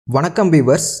வணக்கம்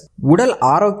வியூவர்ஸ். உடல்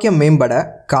ஆரோக்கியம் மேம்பட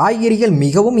காய்கறிகள்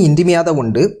மிகவும் இன்றியமையாத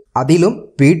ஒன்று. அதிலும்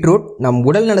பீட்ரூட் நம்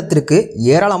உடல் நலத்திற்கு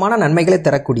ஏராளமான நன்மைகளை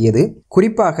தரக்கூடியது.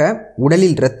 குறிப்பாக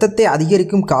உடலில் இரத்தத்தை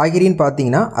அதிகரிக்கும் காய்கறின்னு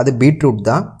பார்த்தீங்கன்னா அது பீட்ரூட்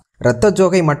தான். இரத்த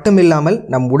சோகை மட்டுமில்லாமல்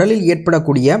நம் உடலில்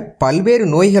ஏற்படக்கூடிய பல்வேறு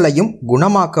நோய்களையும்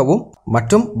குணமாக்கவும்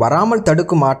மற்றும் வராமல்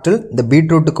தடுக்கும் ஆற்றல் இந்த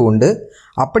பீட்ரூட்டுக்கு உண்டு.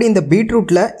 அப்படி இந்த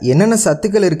பீட்ரூட்டில் என்னென்ன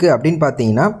சத்துக்கள் இருக்குது அப்படின்னு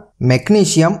பார்த்தீங்கன்னா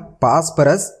magnesium,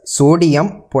 phosphorus, sodium,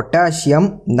 potassium,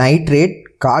 nitrate,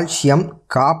 calcium,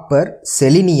 copper,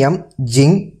 selenium,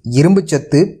 zinc,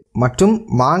 இரும்புச்சத்து மற்றும்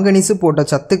மாங்கனீசு போன்ற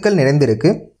சத்துக்கள்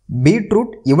நிறைந்திருக்கு.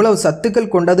 பீட்ரூட் இவ்வளவு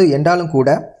சத்துக்கள் கொண்டது என்றாலும்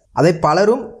கூட அதை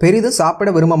பலரும் பெரிதும் சாப்பிட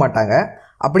விரும்ப மாட்டாங்க.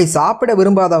 அப்படி சாப்பிட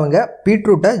விரும்பாதவங்க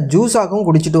பீட்ரூட்டை ஜூஸாகவும்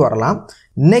குடிச்சிட்டு வரலாம்.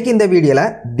 இன்றைக்கி இந்த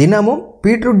வீடியோவில் தினமும்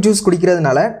பீட்ரூட் ஜூஸ்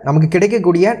குடிக்கிறதுனால நமக்கு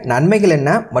கிடைக்கக்கூடிய நன்மைகள் என்ன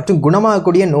மற்றும்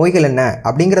குணமாகக்கூடிய நோய்கள் என்ன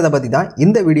அப்படிங்கிறத பற்றி தான்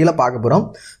இந்த வீடியோவில் பார்க்க போகிறோம்.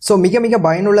 ஸோ மிக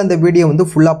பயனுள்ள இந்த வீடியோ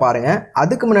ஃபுல்லாக பாருங்கள்.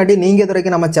 அதுக்கு முன்னாடி நீங்கள் இது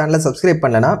வரைக்கும் நம்ம சேனலை சப்ஸ்கிரைப்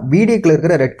பண்ணலன்னா வீடியோக்கில்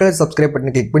இருக்கிற ரெட் கலர் சப்ஸ்கிரைப்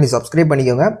பட்டனை கிளிக் பண்ணி சப்ஸ்கிரைப்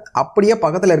பண்ணிக்கோங்க. அப்படியே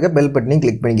பக்கத்தில் இருக்க பெல் பட்டனையும்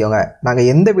கிளிக் பண்ணிக்கோங்க. நாங்கள்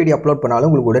எந்த வீடியோ அப்லோட் பண்ணாலும்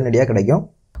உங்களுக்கு உடனடியாக கிடைக்கும்.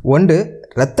 1.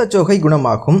 இரத்த சோகை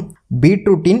குணமாகும்.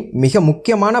 பீட்ரூட்டின் மிக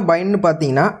முக்கியமான பயன்னு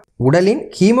பார்த்தீங்கன்னா உடலின்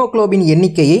ஹீமோகுளோபின்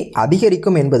எண்ணிக்கையை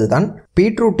அதிகரிக்கும் என்பதுதான்.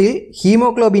 பீட்ரூட்டில்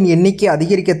ஹீமோகுளோபின் எண்ணிக்கை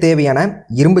அதிகரிக்க தேவையான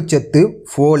இரும்புச்சத்து,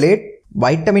 ஃபோலேட்,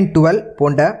 வைட்டமின் 12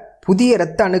 போன்ற புதிய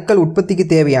இரத்த அணுக்கள் உற்பத்திக்கு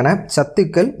தேவையான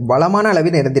சத்துக்கள் வளமான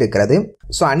அளவில் நிறைந்திருக்கிறது.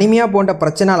 ஸோ அனிமியா போன்ற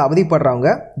பிரச்சனையால்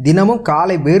அவதிப்படுறவங்க தினமும்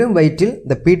காலை வெறும் வயிற்றில்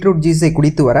இந்த பீட்ரூட் ஜூஸை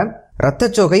குடித்து வர இரத்த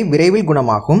சோகை விரைவில்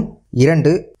குணமாகும்.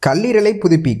 2. கல்லீரலை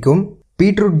புதுப்பிக்கும்.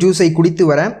 பீட்ரூட் ஜூஸை குடித்து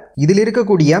வர இதில்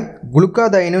இருக்கக்கூடிய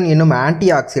குளுக்காதைனின் என்னும் ஆன்டி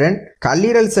ஆக்சிடென்ட்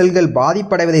கல்லீரல் செல்கள்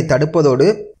பாதிப்படைவதை தடுப்பதோடு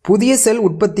புதிய செல்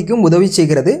உற்பத்திக்கும் உதவி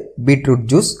செய்கிறது. பீட்ரூட்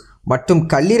ஜூஸ் மற்றும்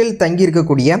கல்லீரல் தங்கி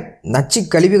இருக்கக்கூடிய நச்சு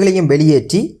கழிவுகளையும்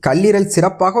வெளியேற்றி கல்லீரல்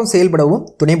சிறப்பாக செயல்படவும்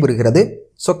துணை புரிகிறது.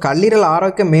 ஸோ கல்லீரல்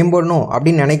ஆரோக்கியம் மேம்படணும்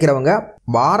அப்படின்னு நினைக்கிறவங்க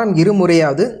வாரம் 2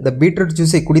 முறையாவது இந்த பீட்ரூட்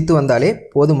ஜூஸை குடித்து வந்தாலே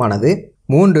போதுமானது.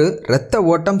 3. இரத்த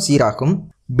ஓட்டம் சீராகும்.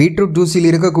 பீட்ரூட் ஜூஸில்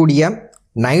இருக்கக்கூடிய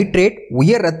நைட்ரேட்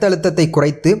உயர் இரத்த அழுத்தத்தை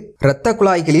குறைத்து இரத்த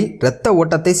குழாய்களில் இரத்த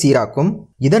ஓட்டத்தை சீராக்கும்.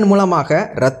 இதன் மூலமாக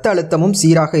இரத்த அழுத்தமும்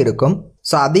சீராக இருக்கும்.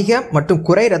 ஸோ அதிக மற்றும்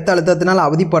குறை இரத்த அழுத்தத்தினால்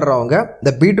அவதிப்படுறவங்க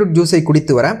இந்த பீட்ரூட் ஜூஸை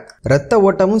குடித்து வர இரத்த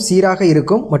ஓட்டமும் சீராக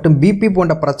இருக்கும் மற்றும் பிபி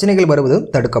போன்ற பிரச்சனைகள் வருவதும்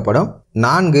தடுக்கப்படும்.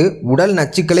 4. உடல்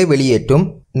நச்சுக்களை வெளியேற்றும்.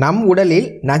 நம் உடலில்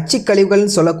நச்சு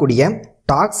கழிவுகள் சொல்லக்கூடிய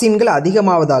டாக்சின்கள்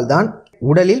அதிகமாவதால் தான்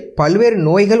உடலில் பல்வேறு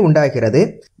நோய்கள் உண்டாகிறது.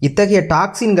 இத்தகைய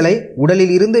டாக்சின்களை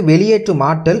உடலில் இருந்து வெளியேற்றும்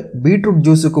ஆற்றல் பீட்ரூட்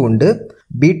ஜூஸுக்கு உண்டு.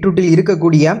 பீட்ரூட்டில்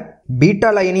இருக்கக்கூடிய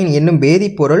பீட்டாலயனின் என்னும்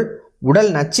வேதிப்பொருள்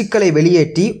உடல் நச்சுக்களை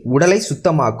வெளியேற்றி உடலை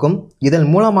சுத்தமாக்கும். இதன்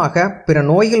மூலமாக பிற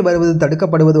நோய்கள் வருவது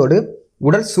தடுக்கப்படுவதோடு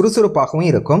உடல் சுறுசுறுப்பாகவும்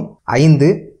இருக்கும்.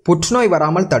 5. புற்றுநோய்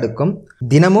வராமல் தடுக்கும்.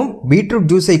 தினமும்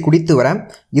பீட்ரூட் ஜூஸை குடித்து வர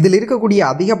இதில் இருக்கக்கூடிய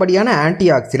அதிகப்படியான ஆன்டி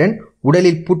ஆக்சிடென்ட்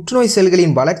உடலில் புற்றுநோய்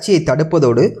செல்களின் வளர்ச்சியை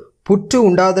தடுப்பதோடு புற்று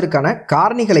உண்டாவதற்கான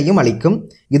காரணிகளையும் அளிக்கும்.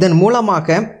 இதன்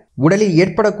மூலமாக உடலில்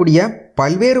ஏற்படக்கூடிய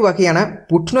பல்வேறு வகையான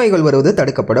புற்றுநோய்கள் வருவது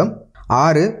தடுக்கப்படும்.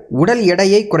 6. உடல்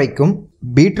எடையை குறைக்கும்.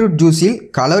 பீட்ரூட் ஜூஸில்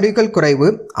கலோரிகள் குறைவு,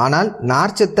 ஆனால்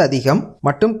நார்ச்சத்து அதிகம்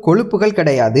மற்றும் கொழுப்புகள்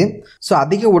கிடையாது. ஸோ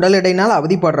அதிக உடல் எடையினால்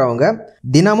அவதிப்படுறவங்க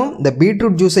தினமும் இந்த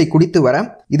பீட்ரூட் ஜூஸை குடித்து வர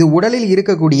இது உடலில்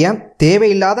இருக்கக்கூடிய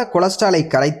தேவையில்லாத கொலஸ்ட்ராலை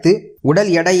கரைத்து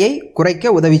உடல் எடையை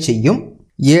குறைக்க உதவி செய்யும்.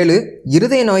 7.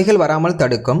 இருதய நோய்கள் வராமல்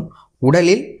தடுக்கும்.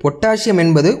 உடலில் பொட்டாசியம்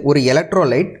என்பது ஒரு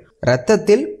எலக்ட்ரோலைட்.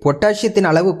 இரத்தத்தில் பொட்டாசியத்தின்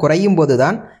அளவு குறையும்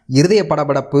போதுதான் இருதய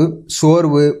படபடப்பு,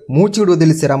 சோர்வு, மூச்சு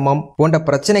விடுவதில் சிரமம் போன்ற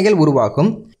பிரச்சனைகள்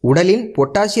உருவாகும். உடலின்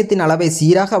பொட்டாசியத்தின் அளவை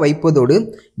சீராக வைப்பதோடு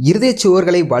இருதய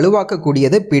சுவர்களை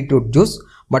வலுவாக்கக்கூடியது பீட்ரூட் ஜூஸ்.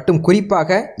 மற்றும்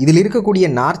குறிப்பாக இதில் இருக்கக்கூடிய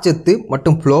நார்ச்சத்து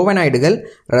மற்றும் புளோவனாய்டுகள்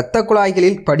இரத்த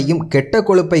குழாய்களில் படியும் கெட்ட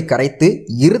கொழுப்பை கரைத்து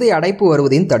இருதய அடைப்பு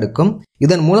வருவதையும் தடுக்கும்.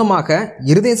 இதன் மூலமாக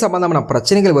இருதய சம்பந்தமான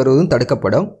பிரச்சனைகள் வருவதும்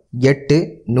தடுக்கப்படும். 8.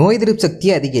 நோய் எதிர்ப்பு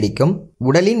சக்தியை அதிகரிக்கும்.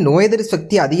 உடலின் நோய் எதிர்ப்பு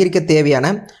சக்தி அதிகரிக்க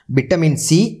தேவையான விட்டமின்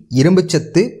சி,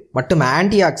 இரும்புச்சத்து மற்றும்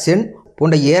ஆன்டி ஆக்சிடென்ட்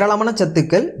போன்ற ஏராளமான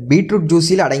சத்துக்கள் பீட்ரூட்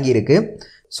ஜூஸில் அடங்கியிருக்கு.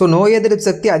 ஸோ நோய் எதிர்ப்பு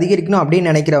சக்தி அதிகரிக்கணும்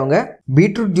அப்படின்னு நினைக்கிறவங்க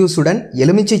பீட்ரூட் ஜூஸுடன்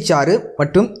எலுமிச்சை சாறு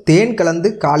மற்றும் தேன் கலந்து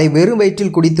காலை வெறும்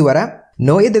வயிற்றில் குடித்து வர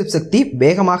நோய் எதிர்ப்பு சக்தி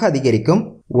வேகமாக அதிகரிக்கும்.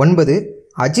 9.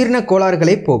 அஜீரண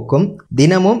கோளாறுகளை போக்கும்.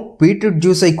 தினமும் பீட்ரூட்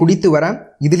ஜூஸை குடித்து வர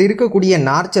இதில் இருக்கக்கூடிய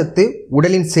நார்ச்சத்து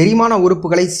உடலின் செரிமான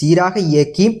உறுப்புகளை சீராக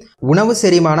இயக்கி உணவு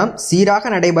செரிமானம் சீராக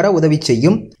நடைபெற உதவி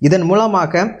செய்யும். இதன்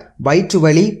மூலமாக வயிற்று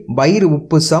வலி, வயிறு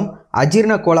உப்புசம்,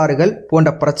 அஜீரண கோளாறுகள் போன்ற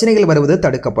பிரச்சனைகள் வருவது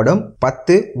தடுக்கப்படும்.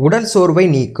 10. உடல் சோர்வை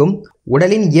நீக்கும்.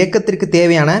 உடலின் இயக்கத்திற்கு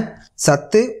தேவையான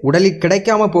சத்து உடலில்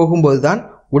கிடைக்காம போகும்போதுதான்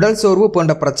உடல் சோர்வு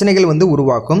போன்ற பிரச்சனைகள்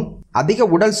உருவாக்கும். அதிக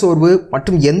உடல் சோர்வு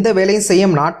மற்றும் எந்த வேலையும்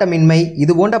செய்யும் நாட்டமின்மை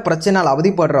இது போன்ற பிரச்சனையால்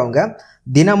அவதிப்படுறவங்க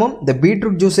தினமும் இந்த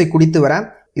பீட்ரூட் ஜூஸை குடித்து வர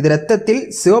இது இரத்தத்தில்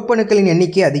சிவப்பணுக்களின்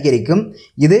எண்ணிக்கை அதிகரிக்கும்.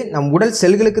 இது நம் உடல்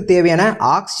செல்களுக்கு தேவையான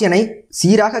ஆக்சிஜனை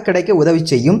சீராக கிடைக்க உதவி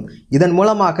செய்யும். இதன்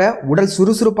மூலமாக உடல்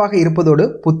சுறுசுறுப்பாக இருப்பதோடு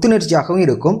புத்துணர்ச்சியாகவும்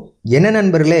இருக்கும். என்ன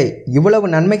நண்பர்களே, இவ்வளவு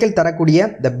நன்மைகள் தரக்கூடிய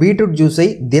இந்த பீட்ரூட் ஜூஸை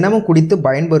தினமும் குடித்து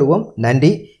பயன்பெறுவோம்.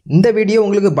 நன்றி. இந்த வீடியோ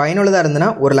உங்களுக்கு பயனுள்ளதாக இருந்ததுன்னா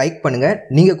ஒரு லைக் பண்ணுங்கள்.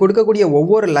 நீங்கள் கொடுக்கக்கூடிய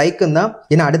ஒவ்வொரு லைக்கும் தான்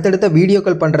ஏன்னா அடுத்தடுத்த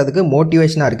வீடியோக்கள் பண்ணுறதுக்கு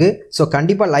மோட்டிவேஷனாக இருக்குது. ஸோ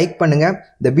கண்டிப்பாக லைக் பண்ணுங்கள்.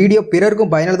 இந்த வீடியோ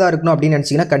பிறருக்கும் பயனுள்ளதாக இருக்கணும் அப்படின்னு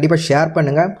நினச்சிங்கன்னா கண்டிப்பாக ஷேர்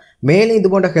பண்ணுங்கள். மேலும் இது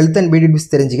போன்ற ஹெல்த் அண்ட் பியூட்டி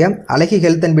டிப்ஸ் தெரிஞ்சுக்க அழகி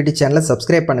ஹெல்த் அண்ட் பியூட்டி சேனலை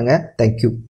சப்ஸ்கிரைப் பண்ணுங்கள்.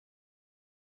 தேங்க்யூ.